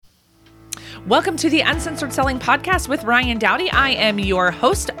Welcome to the Uncensored Selling Podcast with Ryan Dowdy. I am your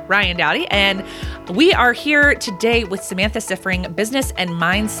host, Ryan Dowdy, and we are here today with Samantha Siffring, business and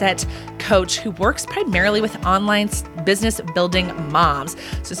mindset coach who works primarily with online business building moms.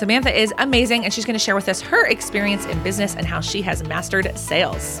 So Samantha is amazing, and she's going to share with us her experience in business and how she has mastered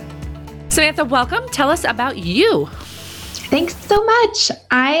sales. Samantha, welcome. Tell us about you. Thanks so much.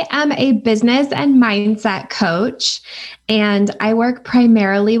 I am a business and mindset coach, and I work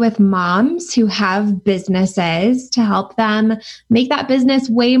primarily with moms who have businesses to help them make that business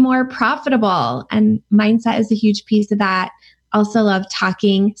way more profitable. And mindset is a huge piece of that. Also love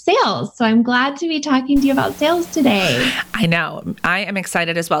talking sales. So I'm glad to be talking to you about sales today. I know. I am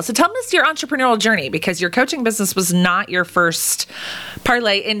excited as well. So tell us your entrepreneurial journey, because your coaching business was not your first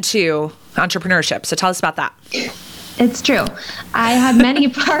parlay into entrepreneurship. So tell us about that. It's true. I had many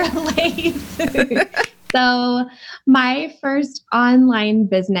parlays. So my first online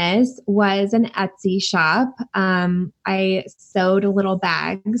business was an Etsy shop. I sewed little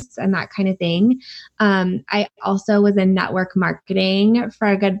bags and that kind of thing. I also was in network marketing for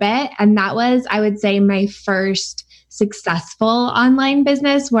a good bit. And that was, I would say, my first successful online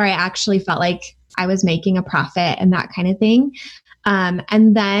business where I actually felt like I was making a profit and that kind of thing.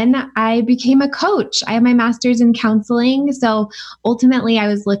 And then I became a coach. I have my master's in counseling. So ultimately, I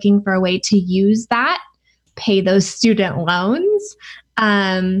was looking for a way to use that, pay those student loans.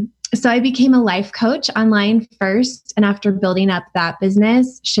 So I became a life coach online first. And after building up that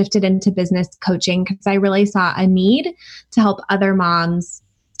business, shifted into business coaching because I really saw a need to help other moms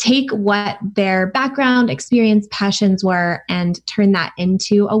take what their background, experience, passions were and turn that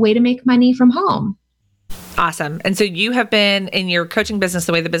into a way to make money from home. Awesome. And so you have been in your coaching business,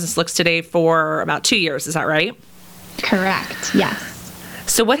 the way the business looks today, for about 2 years. Is that right? Correct. Yes.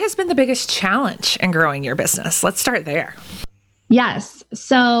 So what has been the biggest challenge in growing your business? Let's start there. Yes.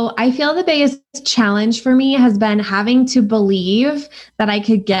 So I feel the biggest challenge for me has been having to believe that I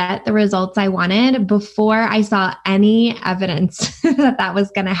could get the results I wanted before I saw any evidence that that was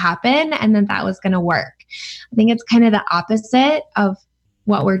going to happen and that that was going to work. I think it's kind of the opposite of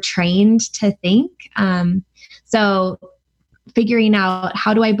what we're trained to think. So figuring out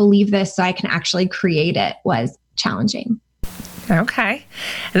how do I believe this so I can actually create it was challenging. Okay.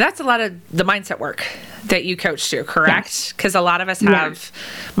 And that's a lot of the mindset work that you coach to, correct? Because a lot of us have,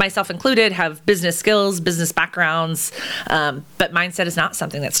 myself included, have business skills, business backgrounds, but mindset is not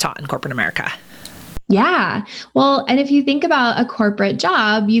something that's taught in corporate America. Yeah. Well, and if you think about a corporate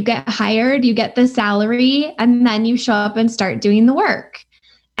job, you get hired, you get the salary, and then you show up and start doing the work.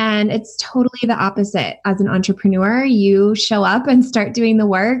 And it's totally the opposite. As an entrepreneur, you show up and start doing the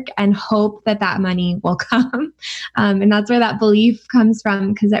work and hope that that money will come. And that's where that belief comes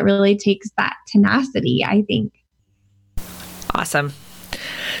from, because it really takes that tenacity, I think. Awesome.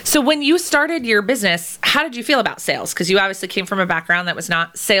 So when you started your business, how did you feel about sales? Because you obviously came from a background that was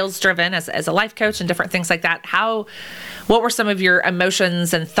not sales driven as a life coach and different things like that. What were some of your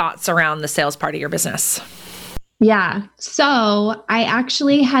emotions and thoughts around the sales part of your business? Yeah. So I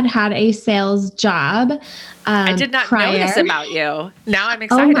actually had a sales job. I did not know this about you. Now I'm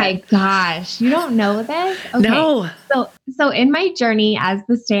excited. Oh my gosh. You don't know this? Okay. No. So in my journey as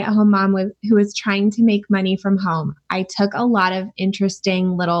the stay-at-home mom who was trying to make money from home, I took a lot of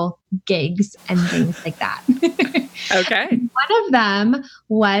interesting little gigs and things like that. Okay. One of them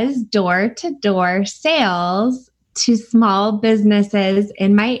was door-to-door sales to small businesses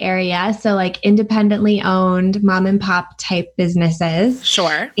in my area. So like independently owned mom and pop type businesses.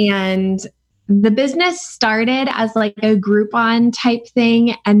 Sure. And the business started as like a Groupon type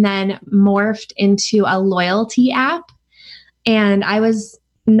thing and then morphed into a loyalty app. And I was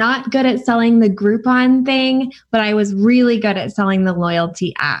not good at selling the Groupon thing, but I was really good at selling the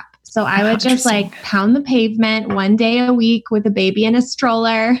loyalty app. So I would just like pound the pavement one day a week with a baby in a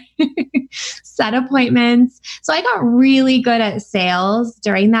stroller, set appointments. So I got really good at sales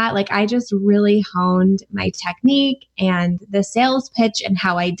during that. Like I just really honed my technique and the sales pitch and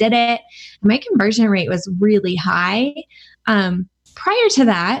how I did it. My conversion rate was really high. Prior to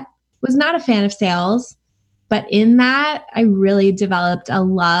that, was not a fan of sales, but in that I really developed a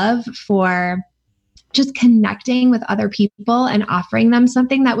love for just connecting with other people and offering them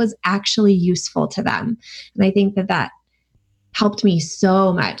something that was actually useful to them. And I think that helped me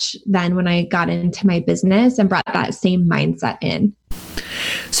so much then when I got into my business and brought that same mindset in.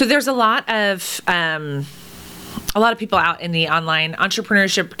 So there's a lot of a lot of people out in the online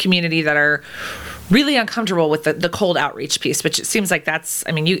entrepreneurship community that are really uncomfortable with the cold outreach piece, which it seems like that's,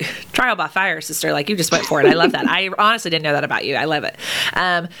 I mean, you trial by fire, sister, like you just went for it. I love that. I honestly didn't know that about you. I love it.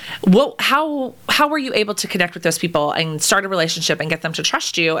 How were you able to connect with those people and start a relationship and get them to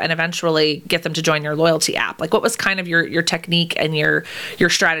trust you and eventually get them to join your loyalty app? Like what was kind of your technique and your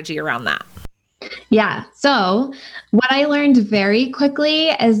strategy around that? Yeah. So what I learned very quickly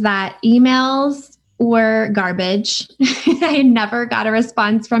is that emails were garbage. I never got a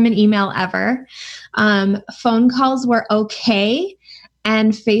response from an email ever. Phone calls were okay.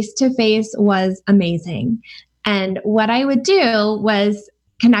 And face-to-face was amazing. And what I would do was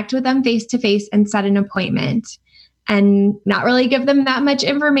connect with them face-to-face and set an appointment and not really give them that much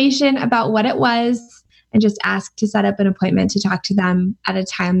information about what it was, and just ask to set up an appointment to talk to them at a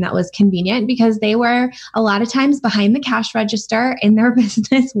time that was convenient, because they were a lot of times behind the cash register in their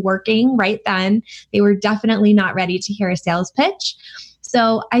business working right then. They were definitely not ready to hear a sales pitch.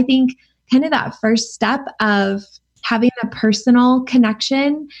 So I think kind of that first step of having a personal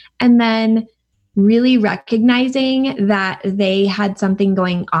connection and then really recognizing that they had something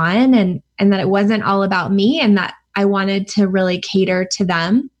going on and that it wasn't all about me and that I wanted to really cater to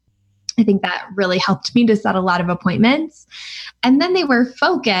them. I think that really helped me to set a lot of appointments. And then they were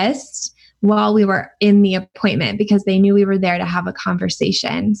focused while we were in the appointment because they knew we were there to have a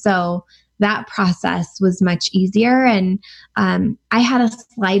conversation. So that process was much easier. And I had a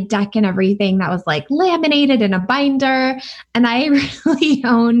slide deck and everything that was like laminated in a binder. And I really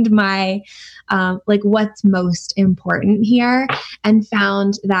owned my, like what's most important here, and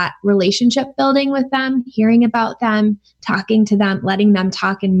found that relationship building with them, hearing about them, talking to them, letting them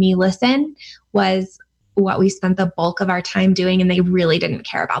talk and me listen was what we spent the bulk of our time doing. And they really didn't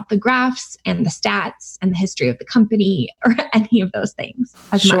care about the graphs and the stats and the history of the company or any of those things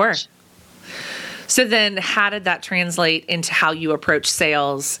as much. So then how did that translate into how you approach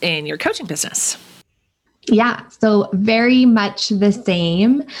sales in your coaching business? Yeah, so very much the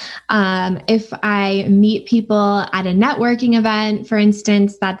same. If I meet people at a networking event, for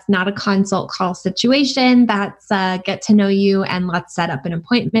instance, that's not a consult call situation. That's a get to know you and let's set up an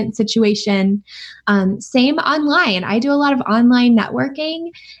appointment situation. Same online. I do a lot of online networking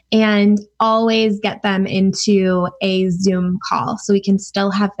and always get them into a Zoom call so we can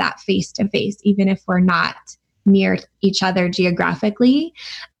still have that face-to-face, even if we're not near each other geographically.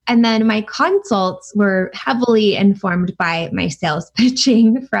 And then my consults were heavily informed by my sales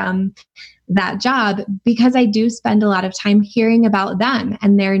pitching from that job, because I do spend a lot of time hearing about them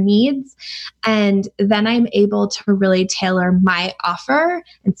and their needs. And then I'm able to really tailor my offer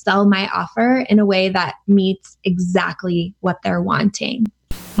and sell my offer in a way that meets exactly what they're wanting.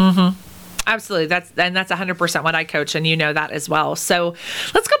 Mm-hmm. Absolutely. That's 100% what I coach, and you know that as well. So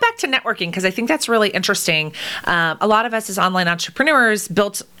let's go back to networking, because I think that's really interesting. A lot of us as online entrepreneurs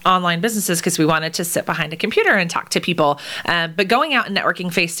built online businesses because we wanted to sit behind a computer and talk to people. But going out and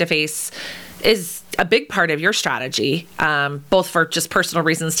networking face-to-face is a big part of your strategy, both for just personal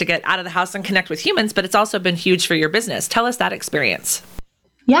reasons to get out of the house and connect with humans, but it's also been huge for your business. Tell us that experience.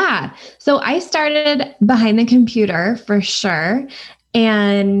 Yeah. So I started behind the computer for sure.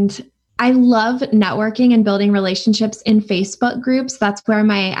 And I love networking and building relationships in Facebook groups. That's where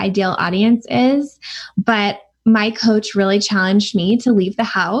my ideal audience is. But my coach really challenged me to leave the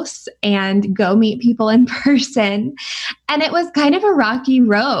house and go meet people in person. And it was kind of a rocky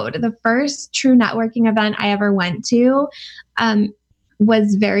road. The first true networking event I ever went to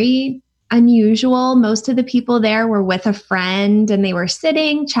was very unusual. Most of the people there were with a friend and they were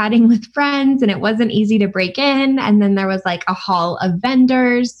sitting, chatting with friends, and it wasn't easy to break in. And then there was like a hall of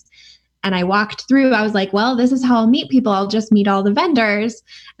vendors. And I walked through, I was like, well, this is how I'll meet people. I'll just meet all the vendors.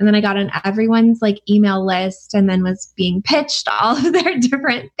 And then I got on everyone's like email list and then was being pitched all of their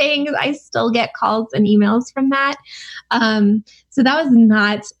different things. I still get calls and emails from that. So that was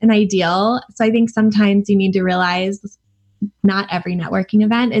not an ideal. So I think sometimes you need to realize not every networking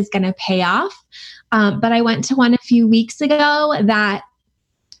event is going to pay off. But I went to one a few weeks ago that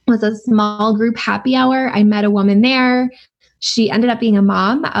was a small group happy hour. I met a woman there. She ended up being a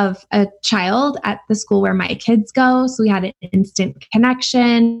mom of a child at the school where my kids go. So we had an instant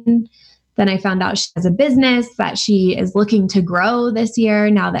connection. Then I found out she has a business that she is looking to grow this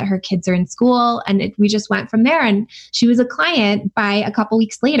year now that her kids are in school. And we just went from there. And she was a client by a couple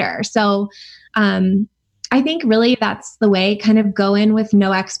weeks later. So I think really that's the way, kind of go in with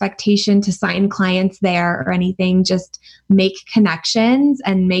no expectation to sign clients there or anything. Just make connections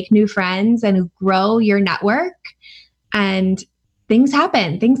and make new friends and grow your network. And things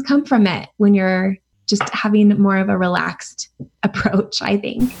happen. Things come from it when you're just having more of a relaxed approach, I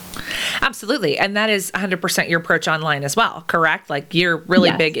think. Absolutely. And that is 100% your approach online as well, correct? Like you're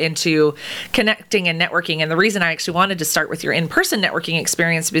really big into connecting and networking. And the reason I actually wanted to start with your in-person networking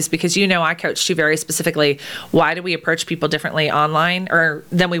experience is because I coached you very specifically. Why do we approach people differently online or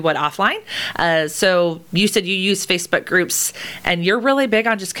than we would offline? So you said you use Facebook groups and you're really big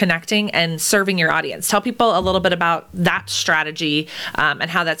on just connecting and serving your audience. Tell people a little bit about that strategy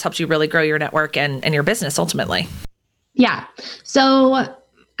and how that's helped you really grow your network and your business ultimately. Yeah. So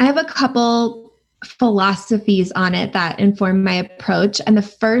I have a couple philosophies on it that inform my approach. And the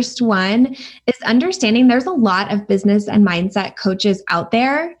first one is understanding there's a lot of business and mindset coaches out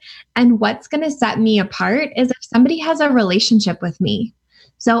there. And what's going to set me apart is if somebody has a relationship with me.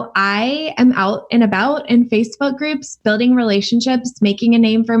 So I am out and about in Facebook groups, building relationships, making a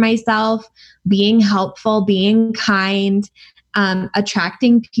name for myself, being helpful, being kind,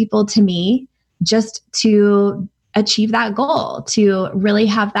 attracting people to me just to achieve that goal, to really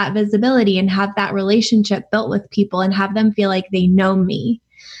have that visibility and have that relationship built with people and have them feel like they know me.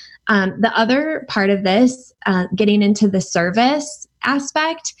 The other part of this, getting into the service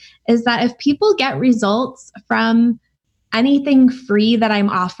aspect, is that if people get results from anything free that I'm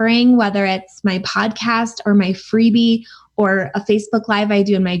offering, whether it's my podcast or my freebie or a Facebook Live I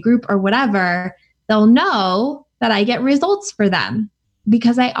do in my group or whatever, they'll know that I get results for them,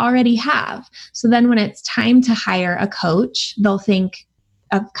 because I already have. So then when it's time to hire a coach, they'll think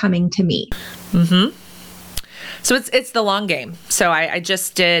of coming to me. Mm-hmm. So it's the long game. So I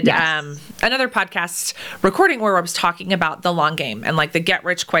just did another podcast recording where I was talking about the long game and like the get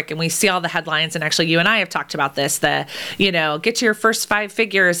rich quick. And we see all the headlines. And actually, you and I have talked about this, get to your first 5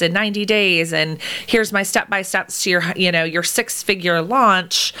 figures in 90 days. And here's my step-by-steps to your 6-figure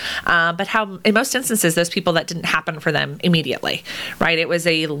launch. But how in most instances, those people, that didn't happen for them immediately, right? It was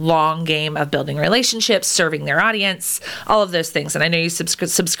a long game of building relationships, serving their audience, all of those things. And I know you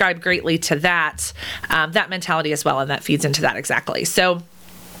subscribe greatly to that mentality as well, and that feeds into that exactly. So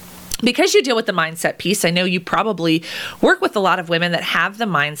because you deal with the mindset piece, I know you probably work with a lot of women that have the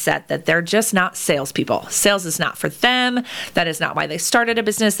mindset that they're just not salespeople. Sales is not for them. That is not why they started a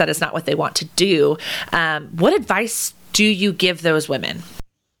business. That is not what they want to do. What advice do you give those women?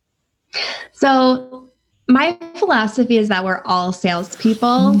 So my philosophy is that we're all salespeople.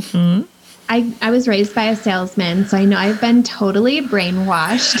 Mm-hmm. I was raised by a salesman, so I know I've been totally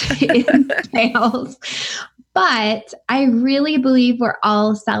brainwashed in sales. But I really believe we're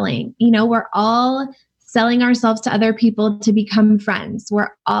all selling. We're all selling ourselves to other people to become friends.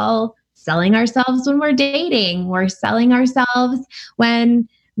 We're all selling ourselves when we're dating. We're selling ourselves when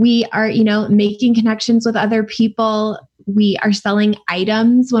we are, making connections with other people. We are selling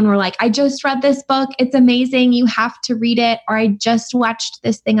items when we're like, I just read this book. It's amazing. You have to read it. Or I just watched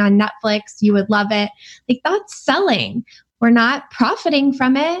this thing on Netflix. You would love it. Like, that's selling. We're not profiting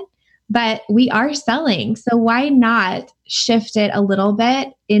from it, but we are selling. So why not shift it a little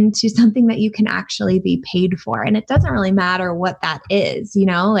bit into something that you can actually be paid for? And it doesn't really matter what that is,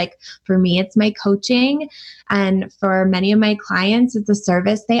 like for me, it's my coaching. And for many of my clients, it's a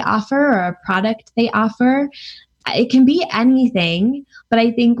service they offer or a product they offer. It can be anything, but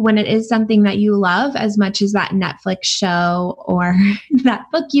I think when it is something that you love as much as that Netflix show or that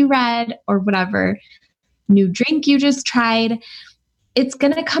book you read or whatever new drink you just tried, it's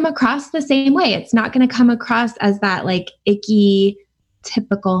going to come across the same way. It's not going to come across as that like icky,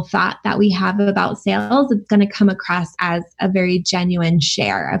 typical thought that we have about sales. It's going to come across as a very genuine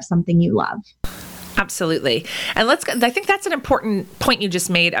share of something you love. Absolutely. And I think that's an important point you just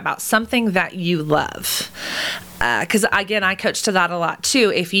made about something that you love. Because again, I coach to that a lot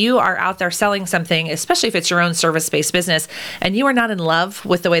too. If you are out there selling something, especially if it's your own service-based business, and you are not in love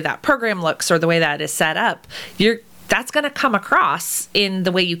with the way that program looks or the way that is set up, that's going to come across in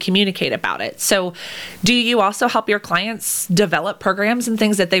the way you communicate about it. So do you also help your clients develop programs and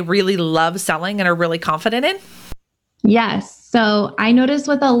things that they really love selling and are really confident in? Yes. So I notice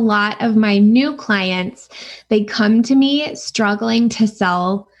with a lot of my new clients, they come to me struggling to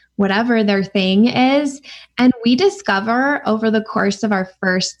sell whatever their thing is. And we discover over the course of our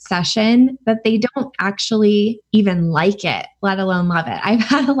first session that they don't actually even like it, let alone love it. I've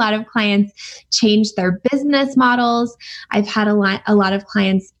had a lot of clients change their business models. I've had a lot of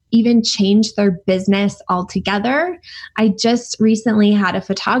clients even change their business altogether. I just recently had a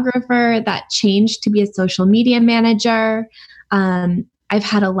photographer that changed to be a social media manager. I've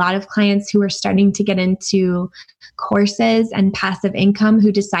had a lot of clients who are starting to get into courses and passive income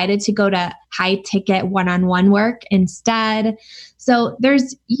who decided to go to high ticket one-on-one work instead. So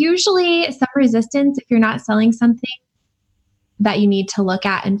there's usually some resistance if you're not selling something that you need to look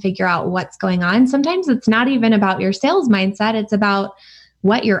at and figure out what's going on. Sometimes it's not even about your sales mindset. It's about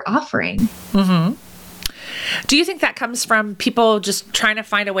what you're offering. Mm-hmm. Do you think that comes from people just trying to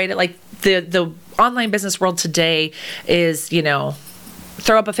find a way to, like, the online business world today is,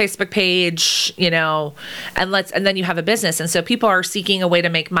 throw up a Facebook page, and then you have a business. And so people are seeking a way to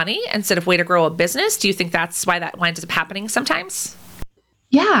make money instead of way to grow a business. Do you think that's why that winds up happening sometimes?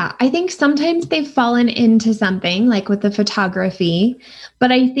 Yeah, I think sometimes they've fallen into something like with the photography, but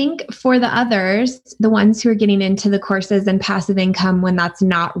I think for the others, the ones who are getting into the courses and passive income when that's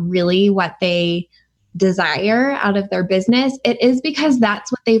not really what they desire out of their business, it is because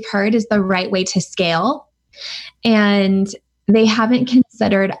that's what they've heard is the right way to scale. And they haven't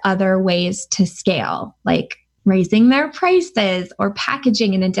considered other ways to scale, like raising their prices or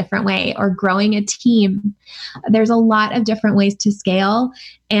packaging in a different way or growing a team. There's a lot of different ways to scale.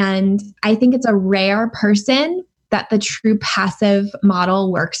 And I think it's a rare person that the true passive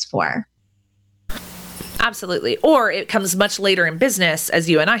model works for. Absolutely. Or it comes much later in business, as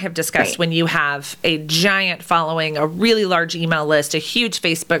you and I have discussed, Right. when you have a giant following, a really large email list, a huge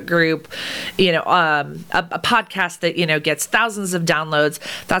Facebook group, a podcast that, gets thousands of downloads.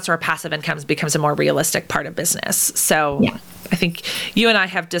 That's where passive income becomes a more realistic part of business. So Yeah. I think you and I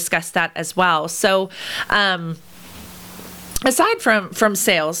have discussed that as well. So, aside from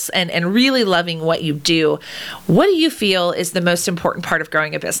sales and really loving what you do, what do you feel is the most important part of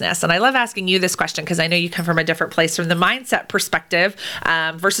growing a business? And I love asking you this question because I know you come from a different place from the mindset perspective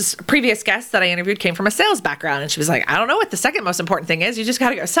versus previous guests that I interviewed came from a sales background. And she was like, I don't know what the second most important thing is. You just got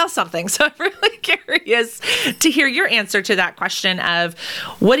to go sell something. So I'm really curious to hear your answer to that question of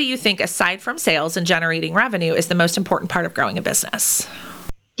what do you think, aside from sales and generating revenue, is the most important part of growing a business?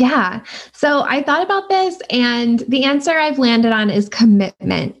 Yeah. So I thought about this, and the answer I've landed on is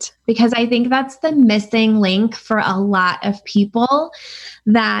commitment, because I think that's the missing link for a lot of people,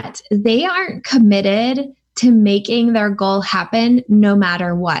 that they aren't committed to making their goal happen no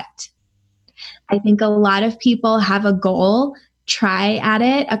matter what. I think a lot of people have a goal, try at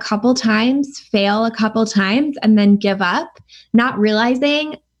it a couple times, fail a couple times, and then give up, not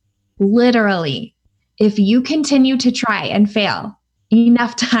realizing literally, if you continue to try and fail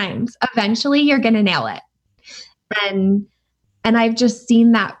enough times, eventually you're going to nail it. And I've just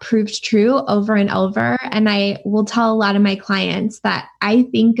seen that proved true over and over. And I will tell a lot of my clients that I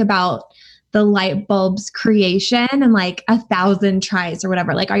think about the light bulb's creation and like 1,000 tries or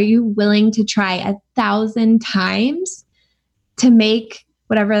whatever. Like, are you willing to try 1,000 times to make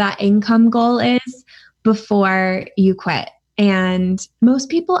whatever that income goal is before you quit? And most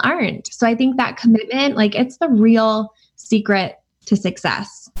people aren't. So I think that commitment, like, it's the real secret to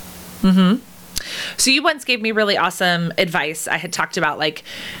success. Mm-hmm. So you once gave me really awesome advice. I had talked about like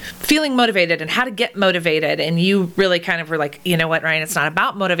feeling motivated and how to get motivated. And you really kind of were like, you know what, Ryan, it's not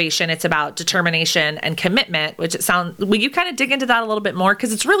about motivation. It's about determination and commitment, which it sounds, will you kind of dig into that a little bit more?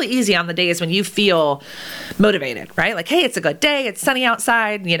 Because it's really easy on the days when you feel motivated, right? Like, hey, it's a good day. It's sunny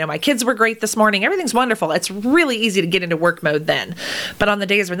outside. My kids were great this morning. Everything's wonderful. It's really easy to get into work mode then. But on the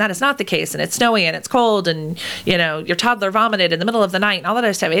days when that is not the case and it's snowy and it's cold and, your toddler vomited in the middle of the night and all that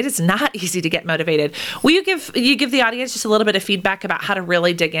other stuff, it is not easy to get motivated. Will you give the audience just a little bit of feedback about how to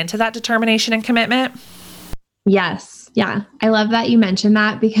really dig into that determination and commitment? Yes. Yeah. I love that you mentioned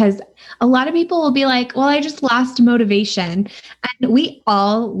that, because a lot of people will be like, well, I just lost motivation. And we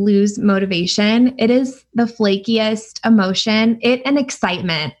all lose motivation. It is the flakiest emotion. It and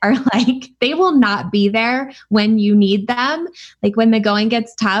excitement are like, they will not be there when you need them. Like when the going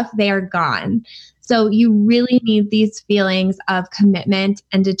gets tough, they are gone. So you really need these feelings of commitment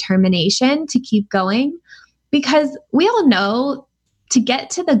and determination to keep going, because we all know to get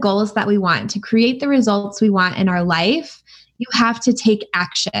to the goals that we want, to create the results we want in our life, you have to take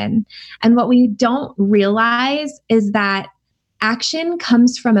action. And what we don't realize is that action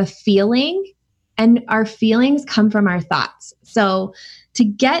comes from a feeling, and our feelings come from our thoughts. So to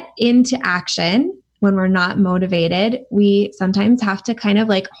get into action, when we're not motivated, we sometimes have to kind of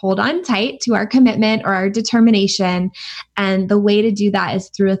like hold on tight to our commitment or our determination. And the way to do that is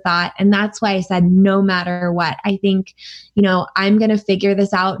through a thought. And that's why I said, no matter what. I think, I'm going to figure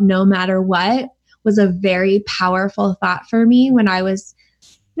this out no matter what was a very powerful thought for me when I was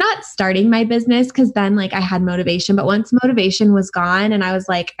not starting my business, because then like I had motivation. But once motivation was gone and I was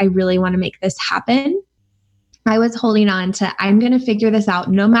like, I really want to make this happen, I was holding on to, I'm going to figure this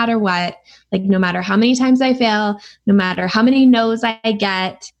out no matter what. Like, no matter how many times I fail, no matter how many no's I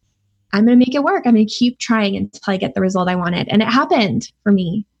get, I'm going to make it work. I'm going to keep trying until I get the result I wanted. And it happened for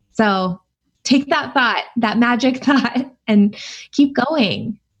me. So take that thought, that magic thought, and keep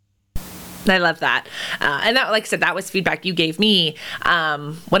going. I love that. And that, like I said, that was feedback you gave me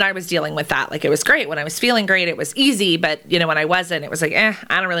when I was dealing with that. Like, it was great. When I was feeling great, it was easy. But, when I wasn't, it was like, I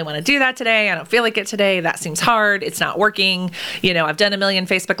don't really want to do that today. I don't feel like it today. That seems hard. It's not working. I've done a million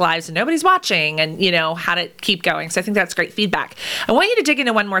Facebook Lives and nobody's watching, and, how to keep going. So I think that's great feedback. I want you to dig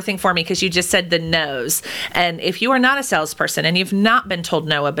into one more thing for me, because you just said the no's. And if you are not a salesperson and you've not been told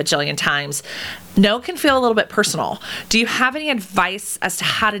no a bajillion times, no can feel a little bit personal. Do you have any advice as to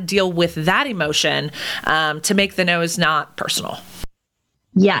how to deal with that emotion to make the no's not personal?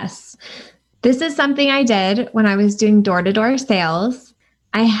 Yes. This is something I did when I was doing door-to-door sales.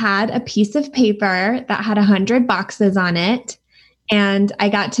 I had a piece of paper that had 100 boxes on it, and I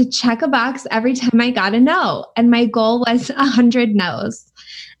got to check a box every time I got a no. And my goal was 100 no's.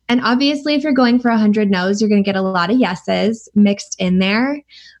 And obviously, if you're going for 100 no's, you're going to get a lot of yeses mixed in there.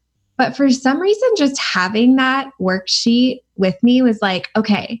 But for some reason, just having that worksheet with me was like,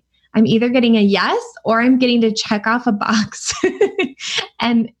 okay, I'm either getting a yes or I'm getting to check off a box.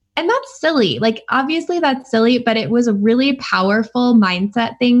 and that's silly. Like, obviously that's silly, but it was a really powerful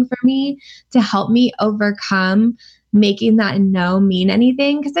mindset thing for me to help me overcome making that no mean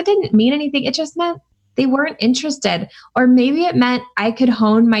anything, because it didn't mean anything. It just meant they weren't interested. Or maybe it meant I could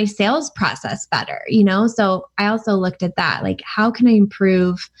hone my sales process better, So I also looked at that. Like, how can I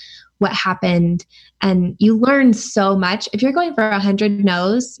improve what happened? And you learn so much. If you're going for 100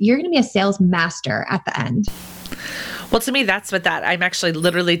 no's, you're going to be a sales master at the end. Well, to me, that's what I'm actually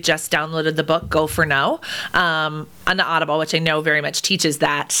literally just downloaded the book, Go for No, on the Audible, which I know very much teaches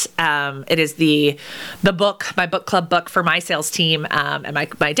that. It is the book, my book club book for my sales team and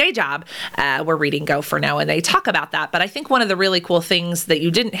my day job. We're reading Go for No, and they talk about that. But I think one of the really cool things that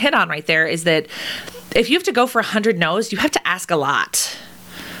you didn't hit on right there is that if you have to go for 100 no's, you have to ask a lot.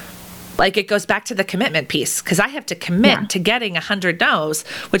 Like, it goes back to the commitment piece, because I have to commit to getting 100 no's,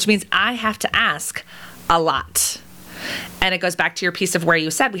 which means I have to ask a lot. And it goes back to your piece of where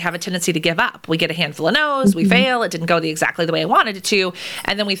you said we have a tendency to give up. We get a handful of no's, we fail, it didn't go exactly the way I wanted it to,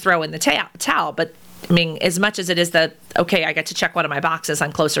 and then we throw in the towel. But I mean, as much as it is that, okay, I get to check one of my boxes,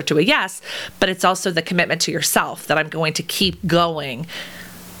 I'm closer to a yes, but it's also the commitment to yourself that I'm going to keep going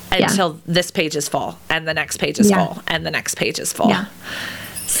until this page is full, and the next page is full, and the next page is full. Yeah.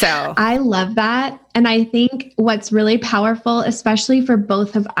 So I love that. And I think what's really powerful, especially for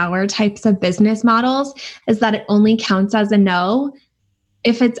both of our types of business models, is that it only counts as a no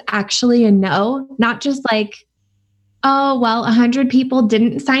if it's actually a no, not just like, oh, well, 100 people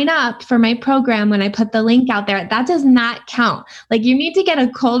didn't sign up for my program when I put the link out there. That does not count. Like, you need to get a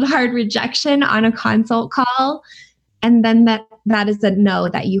cold, hard rejection on a consult call. And then that is a no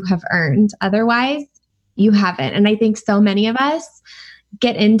that you have earned. Otherwise, you haven't. And I think so many of us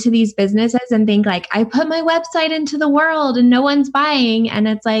get into these businesses and think like, I put my website into the world and no one's buying. And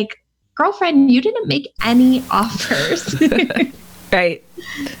it's like, girlfriend, you didn't make any offers. Right.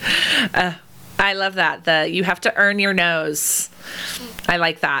 I love that. You have to earn your no's. I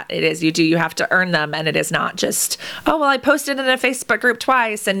like that. It is. You have to earn them. And it is not just, oh, well, I posted in a Facebook group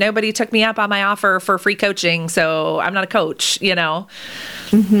twice and nobody took me up on my offer for free coaching, so I'm not a coach,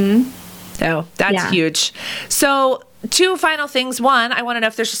 Mm-hmm. So that's huge. So, two final things. One, I want to know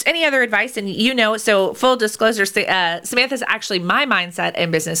if there's just any other advice, and so full disclosure, Samantha's actually my mindset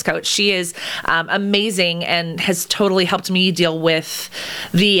and business coach. She is amazing and has totally helped me deal with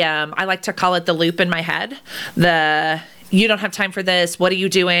the, I like to call it the loop in my head, you don't have time for this. What are you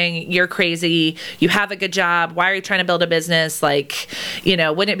doing? You're crazy. You have a good job. Why are you trying to build a business? Like,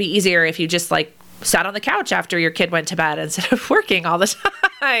 wouldn't it be easier if you just sat on the couch after your kid went to bed instead of working all the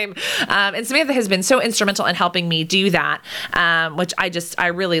time? And Samantha has been so instrumental in helping me do that, which I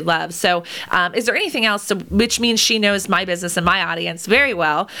really love. So is there anything else, which means she knows my business and my audience very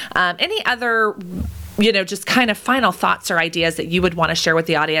well, any other just kind of final thoughts or ideas that you would want to share with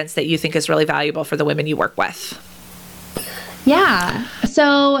the audience that you think is really valuable for the women you work with? Yeah.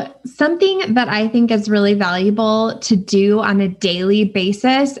 So something that I think is really valuable to do on a daily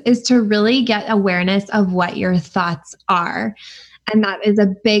basis is to really get awareness of what your thoughts are. And that is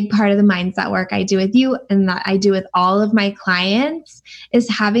a big part of the mindset work I do with you and that I do with all of my clients, is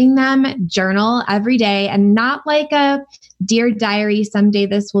having them journal every day, and not like a Dear Diary, someday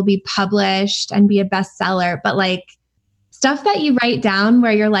this will be published and be a bestseller, but like stuff that you write down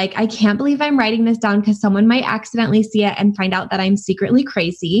where you're like, I can't believe I'm writing this down because someone might accidentally see it and find out that I'm secretly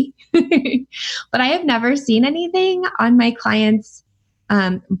crazy. But I have never seen anything on my clients'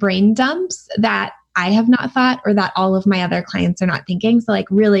 brain dumps that I have not thought or that all of my other clients are not thinking. So like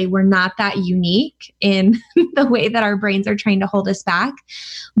really, we're not that unique in the way that our brains are trying to hold us back.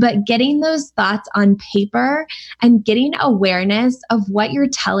 But getting those thoughts on paper and getting awareness of what you're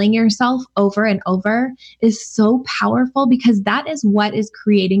telling yourself over and over is so powerful, because that is what is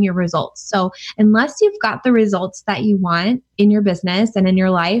creating your results. So unless you've got the results that you want in your business and in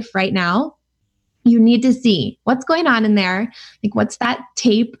your life right now, you need to see what's going on in there. Like, what's that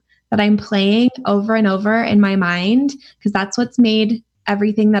tape that I'm playing over and over in my mind? Because that's what's made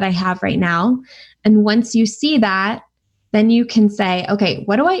everything that I have right now. And once you see that, then you can say, okay,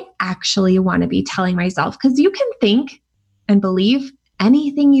 what do I actually want to be telling myself? Because you can think and believe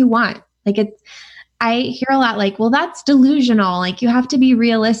anything you want. Like, I hear a lot like, well, that's delusional. Like, you have to be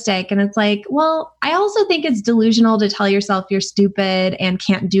realistic. And it's like, well, I also think it's delusional to tell yourself you're stupid and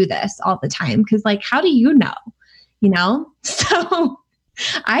can't do this all the time. Because like, how do you know? So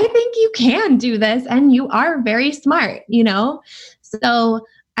I think you can do this and you are very smart, So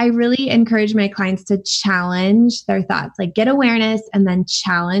I really encourage my clients to challenge their thoughts, like get awareness and then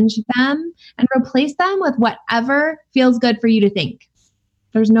challenge them and replace them with whatever feels good for you to think.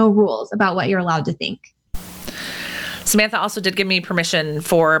 There's no rules about what you're allowed to think. Samantha also did give me permission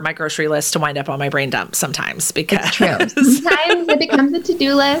for my grocery list to wind up on my brain dump sometimes, because it's true. Sometimes it becomes a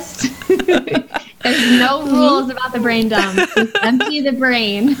to-do list. There's no rules about the brain dump. Just empty the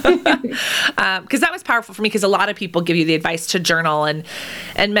brain. Because that was powerful for me, because a lot of people give you the advice to journal and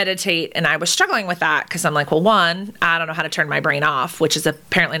meditate. And I was struggling with that because I'm like, well, one, I don't know how to turn my brain off, which is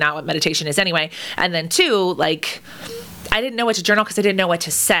apparently not what meditation is anyway. And then two, like, I didn't know what to journal because I didn't know what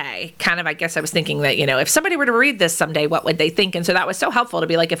to say. Kind of, I guess I was thinking that, if somebody were to read this someday, what would they think? And so that was so helpful to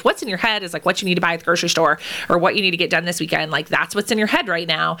be like, if what's in your head is like what you need to buy at the grocery store or what you need to get done this weekend, like that's what's in your head right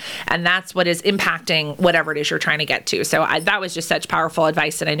now. And that's what is impacting whatever it is you're trying to get to. So that was just such powerful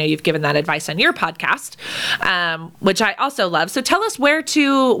advice. And I know you've given that advice on your podcast, which I also love. So tell us where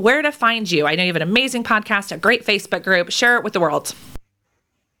to find you. I know you have an amazing podcast, a great Facebook group. Share it with the world.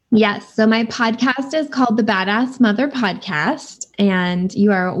 Yes. So my podcast is called the Badass Mother Podcast, and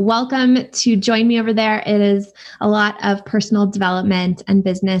you are welcome to join me over there. It is a lot of personal development and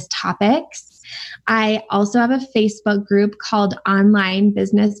business topics. I also have a Facebook group called Online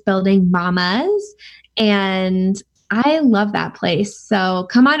Business Building Mamas, and I love that place. So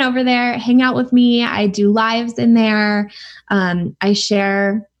come on over there, hang out with me. I do lives in there. I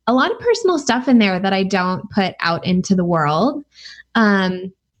share a lot of personal stuff in there that I don't put out into the world.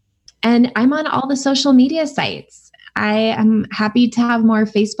 And I'm on all the social media sites. I am happy to have more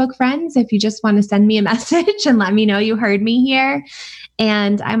Facebook friends if you just want to send me a message and let me know you heard me here.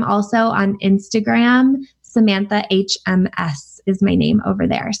 And I'm also on Instagram. Samantha HMS is my name over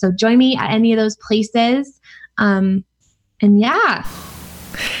there. So join me at any of those places. And yeah.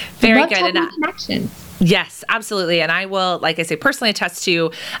 Very good. And connections. Yes, absolutely. And I will, like I say, personally attest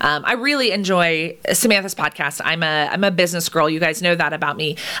to, I really enjoy Samantha's podcast. I'm a business girl. You guys know that about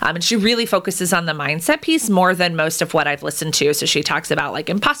me. And she really focuses on the mindset piece more than most of what I've listened to. So she talks about like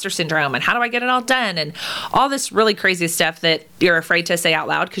imposter syndrome and how do I get it all done and all this really crazy stuff that you're afraid to say out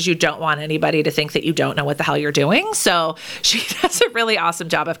loud because you don't want anybody to think that you don't know what the hell you're doing. So she does a really awesome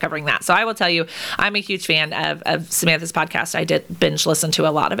job of covering that. So I will tell you, I'm a huge fan of Samantha's podcast. I did binge listen to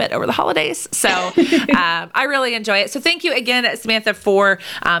a lot of it over the holidays. So I really enjoy it. So thank you again, Samantha, for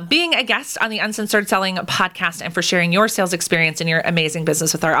being a guest on the Uncensored Selling podcast and for sharing your sales experience and your amazing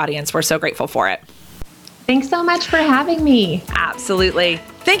business with our audience. We're so grateful for it. Thanks so much for having me. Absolutely.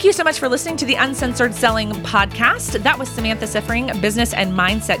 Thank you so much for listening to the Uncensored Selling podcast. That was Samantha Siffring, business and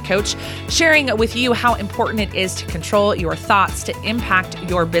mindset coach, sharing with you how important it is to control your thoughts to impact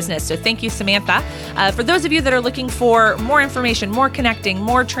your business. So thank you, Samantha. For those of you that are looking for more information, more connecting,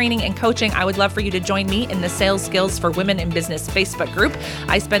 more training and coaching, I would love for you to join me in the Sales Skills for Women in Business Facebook group.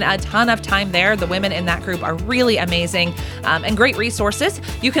 I spend a ton of time there. The women in that group are really amazing and great resources.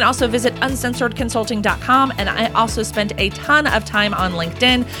 You can also visit uncensoredconsulting.com, and I also spend a ton of time on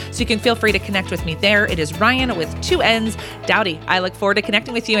LinkedIn. So you can feel free to connect with me there. It is Ryan with 2 N's, Dowdy. I look forward to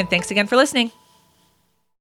connecting with you, and thanks again for listening.